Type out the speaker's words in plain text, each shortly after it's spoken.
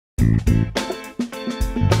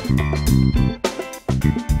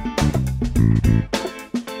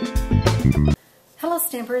Hello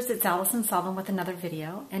Stampers, it's Alison with another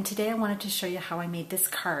video, and today I wanted to show you how I made this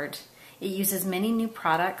card. It uses many new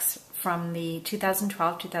products from the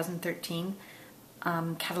 2012-2013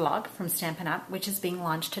 catalog from Stampin Up, which is being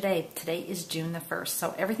launched today. Today is June the 1st,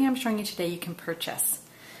 so everything I'm showing you today you can purchase.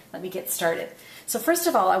 Let me get started. So first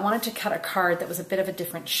of all, I wanted to cut a card that was a bit of a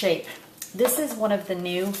different shape. This is one of the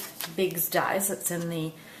new Bigz dies that's in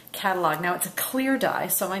the catalog. Now it's a clear die,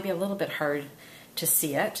 so it might be a little bit hard to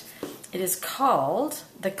see it. It is called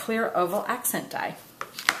the Clear Oval Accent Die,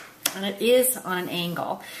 and it is on an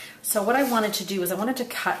angle. So what I wanted to do is I wanted to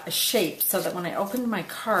cut a shape so that when I opened my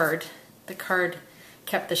card, the card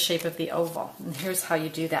kept the shape of the oval. And here's how you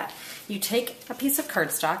do that. You take a piece of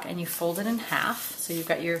cardstock and you fold it in half, so you've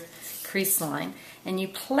got your crease line, and you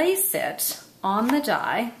place it on the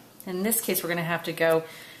die. In this case, we're going to have to go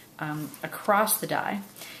across the die,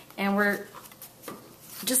 and we're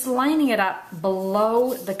just lining it up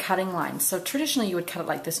below the cutting line. So traditionally you would cut it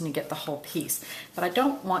like this and you get the whole piece, but I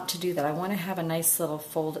don't want to do that. I want to have a nice little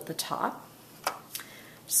fold at the top.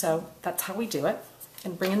 So that's how we do it.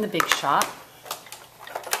 And bring in the big shot.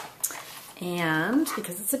 And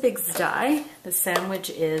because it's a Bigz die, the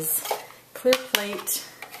sandwich is clear plate,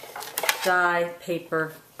 die,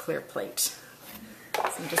 paper, clear plate.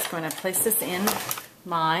 So I'm just going to place this in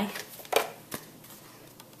my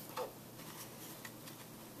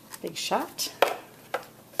big shot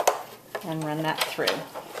and run that through.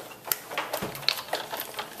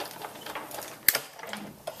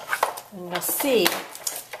 And you'll see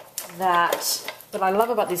that what I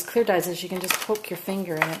love about these clear dies is you can just poke your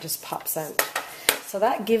finger and it just pops out. So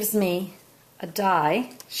that gives me a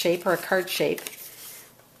die shape or a card shape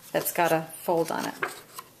that's got a fold on it.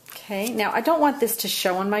 Okay, now I don't want this to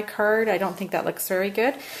show on my card. I don't think that looks very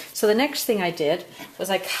good. So the next thing I did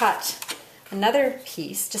was I cut another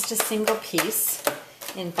piece, just a single piece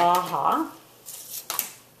in Baja.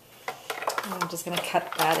 And I'm just going to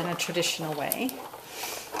cut that in a traditional way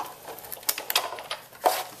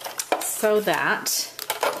so that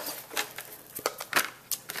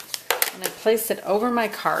when I place it over my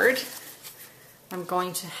card, I'm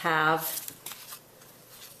going to have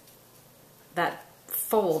that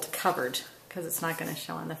fold covered because it's not going to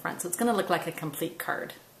show on the front. So it's going to look like a complete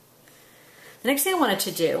card. The next thing I wanted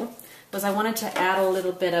to do was I wanted to add a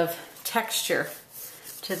little bit of texture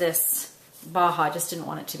to this Baja. I just didn't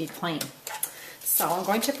want it to be plain. So I'm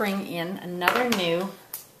going to bring in another new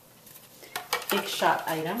Big Shot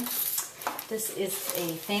item. This is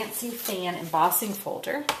a fancy Fan Embossing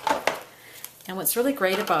Folder. And what's really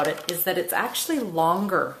great about it is that it's actually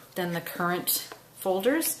longer than the current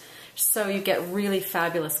folders. So you get really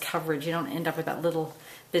fabulous coverage. You don't end up with that little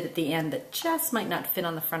bit at the end that just might not fit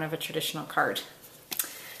on the front of a traditional card.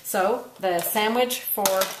 So the sandwich for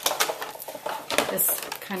this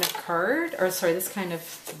kind of card, or sorry, this kind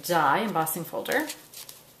of die embossing folder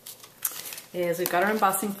is we've got our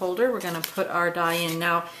embossing folder. We're going to put our die in.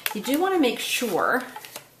 Now you do want to make sure,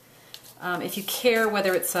 if you care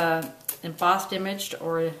whether it's a embossed image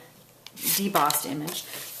or a debossed image,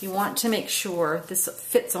 you want to make sure this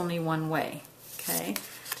fits only one way, okay?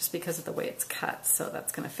 Just because of the way it's cut, so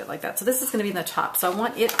that's going to fit like that. So this is going to be in the top, so I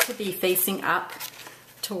want it to be facing up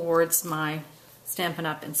towards my Stampin'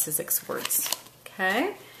 Up! And Sizzix words.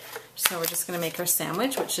 Okay, so we're just going to make our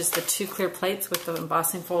sandwich, which is the two clear plates with the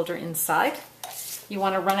embossing folder inside. You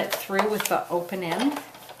want to run it through with the open end. You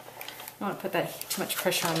don't want to put that too much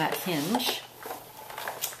pressure on that hinge.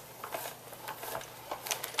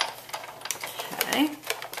 Okay,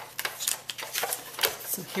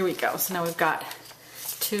 so here we go. So now we've got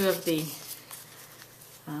two of the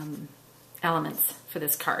elements for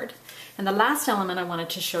this card. And the last element I wanted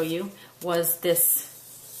to show you was this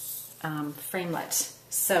framelit.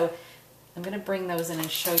 So I'm going to bring those in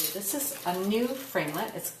and show you. This is a new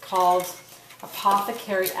framelit. It's called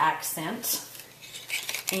Apothecary Accent.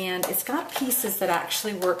 And it's got pieces that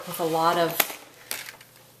actually work with a lot of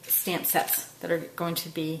stamp sets that are going to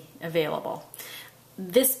be available.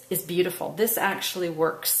 This is beautiful. This actually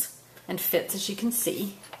works and fits, as you can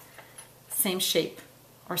see. Same shape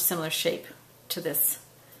or similar shape to this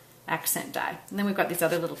accent die. And then we've got these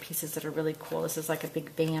other little pieces that are really cool. This is like a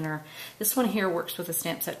big banner. This one here works with a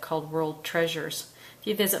stamp set called World Treasures. If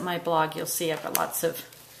you visit my blog, you'll see I've got lots of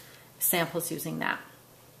samples using that.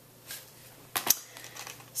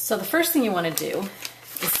 So the first thing you want to do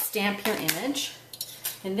is stamp your image.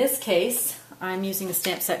 In this case, I'm using a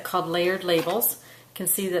stamp set called Layered Labels. You can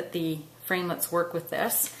see that the framelits work with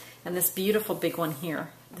this. And this beautiful big one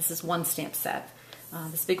here, this is one stamp set.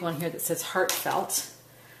 This big one here that says Heartfelt.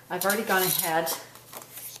 I've already gone ahead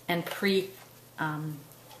and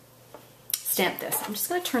stamped this. I'm just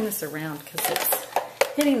going to turn this around because it's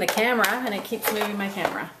hitting the camera and it keeps moving my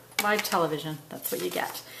camera. Live television, that's what you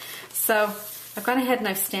get. So I've gone ahead and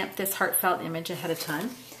I've stamped this heartfelt image ahead of time.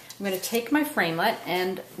 I'm going to take my framelit,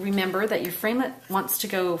 and remember that your framelit wants to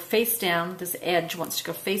go face down, this edge wants to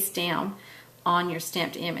go face down on your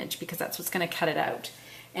stamped image because that's what's going to cut it out.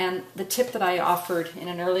 And the tip that I offered in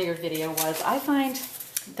an earlier video was I find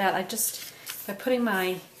that by putting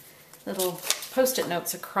my little Post-it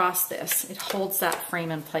notes across this, it holds that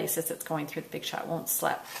frame in place as it's going through the Big Shot, won't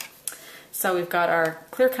slip. So we've got our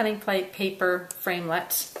clear cutting plate, paper,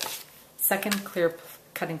 framelit, second clear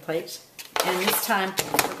cutting plate, and this time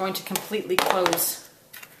we're going to completely close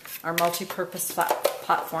our multi-purpose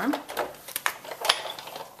platform.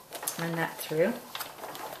 Run that through.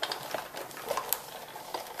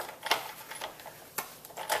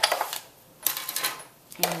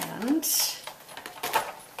 And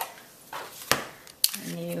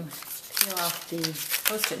when you peel off the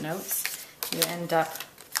Post-it notes, you end up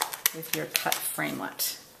with your cut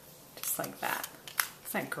framelit, just like that.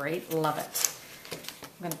 Isn't that great? Love it.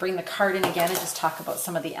 I'm going to bring the card in again and just talk about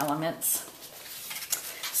some of the elements.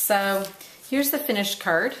 So here's the finished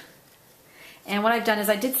card. And what I've done is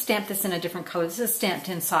I did stamp this in a different color. This is stamped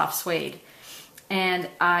in soft suede. And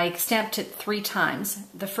I stamped it 3 times.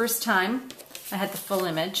 The first time I had the full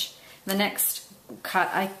image. The next cut,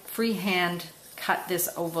 I freehand cut this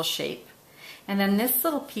oval shape. And then this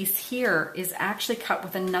little piece here is actually cut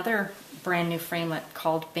with another brand new framelit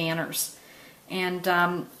called Banners. And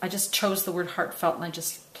I just chose the word heartfelt and I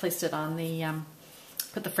just placed it on the,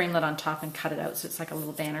 put the framelit on top and cut it out so it's like a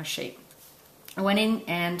little banner shape. I went in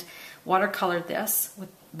and watercolored this with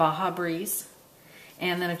Baja Breeze,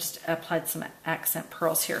 and then I just applied some accent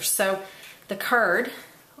pearls here. So the card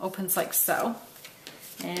opens like so,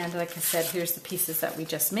 and like I said, here's the pieces that we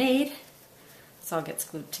just made. This all gets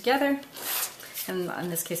glued together, and in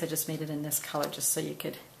this case I just made it in this color just so you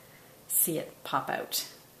could see it pop out.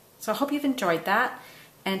 So I hope you've enjoyed that,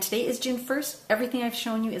 and today is June 1st. Everything I've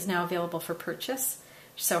shown you is now available for purchase.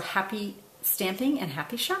 So happy stamping and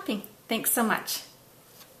happy shopping. Thanks so much.